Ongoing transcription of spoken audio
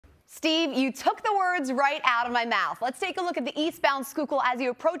Steve, you took the words right out of my mouth. Let's take a look at the eastbound Schuylkill as you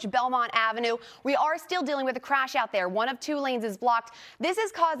approach Belmont Avenue. We are still dealing with a crash out there. One of two lanes is blocked. This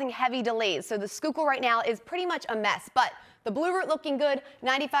is causing heavy delays, so the Schuylkill right now is pretty much a mess. But the Blue Route looking good,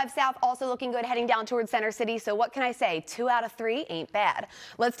 95 South also looking good, heading down towards Center City. So what can I say? 2 out of 3 ain't bad.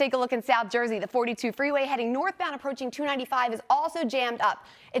 Let's take a look in South Jersey. The 42 freeway heading northbound approaching 295 is also jammed up.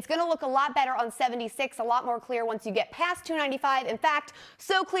 It's going to look a lot better on 76, a lot more clear once you get past 295. In fact,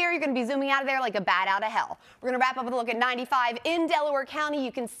 so clear you're going to be zooming out of there like a bat out of hell. We're going to wrap up with a look at 95 in Delaware County.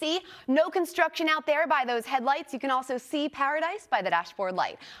 You can see no construction out there by those headlights. You can also see paradise by the dashboard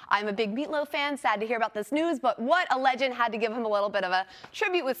light. I'm a big Meat Loaf fan. Sad to hear about this news, but what a legend. Had to give him a little bit of a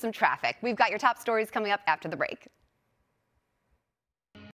tribute with some traffic. We've got your top stories coming up after the break.